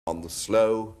on the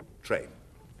slow train.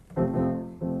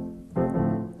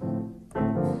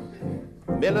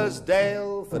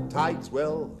 Millersdale for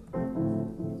Tideswell,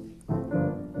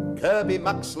 Kirby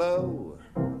Muxloe,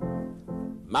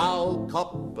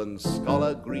 Malcop and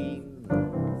Scholar Green.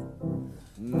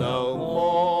 No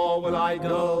more will I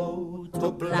go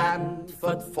to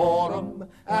Blandford Forum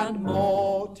and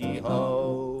Morty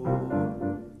Ho.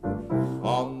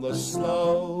 On the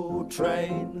slow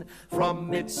train from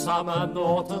Midsummer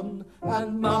Norton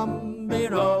and Mumby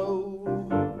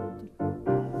Road.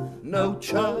 No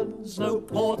churns, no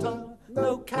porter,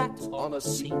 no cat on a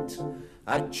seat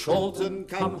at Chorlton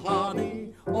come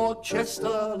Harney or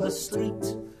Chester Le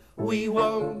Street. We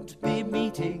won't be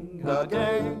meeting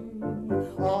again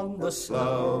on the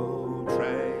slow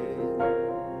train.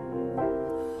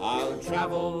 I'll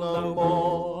travel no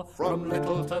more from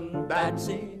Littleton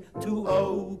Badsey to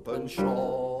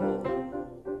Openshaw.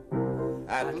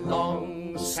 At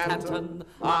Long Santon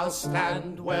I'll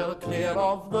stand well clear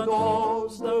of the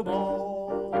doors no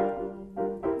more.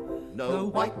 No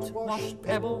whitewashed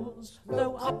pebbles,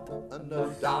 no up and no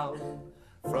down,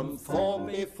 from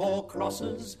Formby Four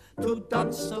Crosses to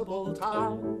Dunstable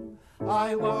Town.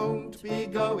 I won't be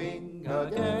going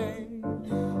again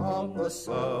on the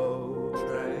slow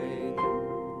train.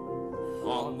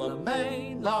 On the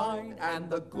main line and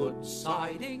the good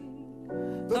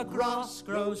siding, the grass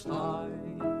grows high.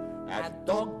 At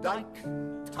Dogdyke,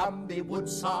 Tumby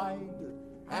Woodside,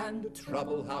 and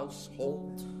Trouble House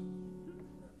Halt,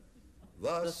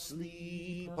 the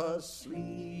sleepers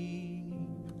sleep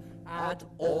at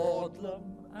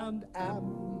Audlam and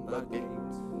Ambergate.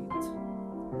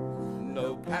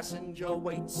 No passenger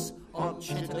waits on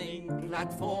Chittering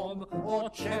platform or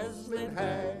Cheslin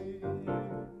Hay.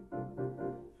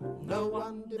 No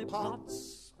one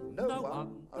departs, no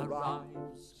one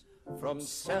arrives, from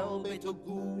Selby to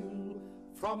Goole,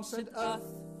 from St.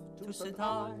 Earth to St.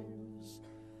 Ives.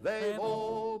 They've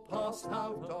all passed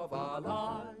out of our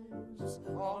lives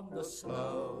on the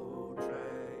slow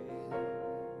train,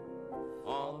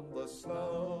 on the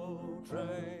slow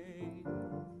train.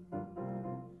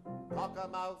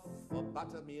 Cockermouth for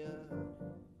Buttermere,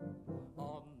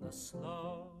 on the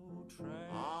slow train.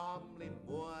 Armley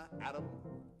Moor, Adam,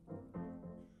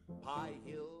 Pye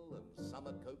Hill and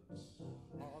Summercoats,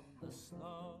 on the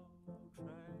slow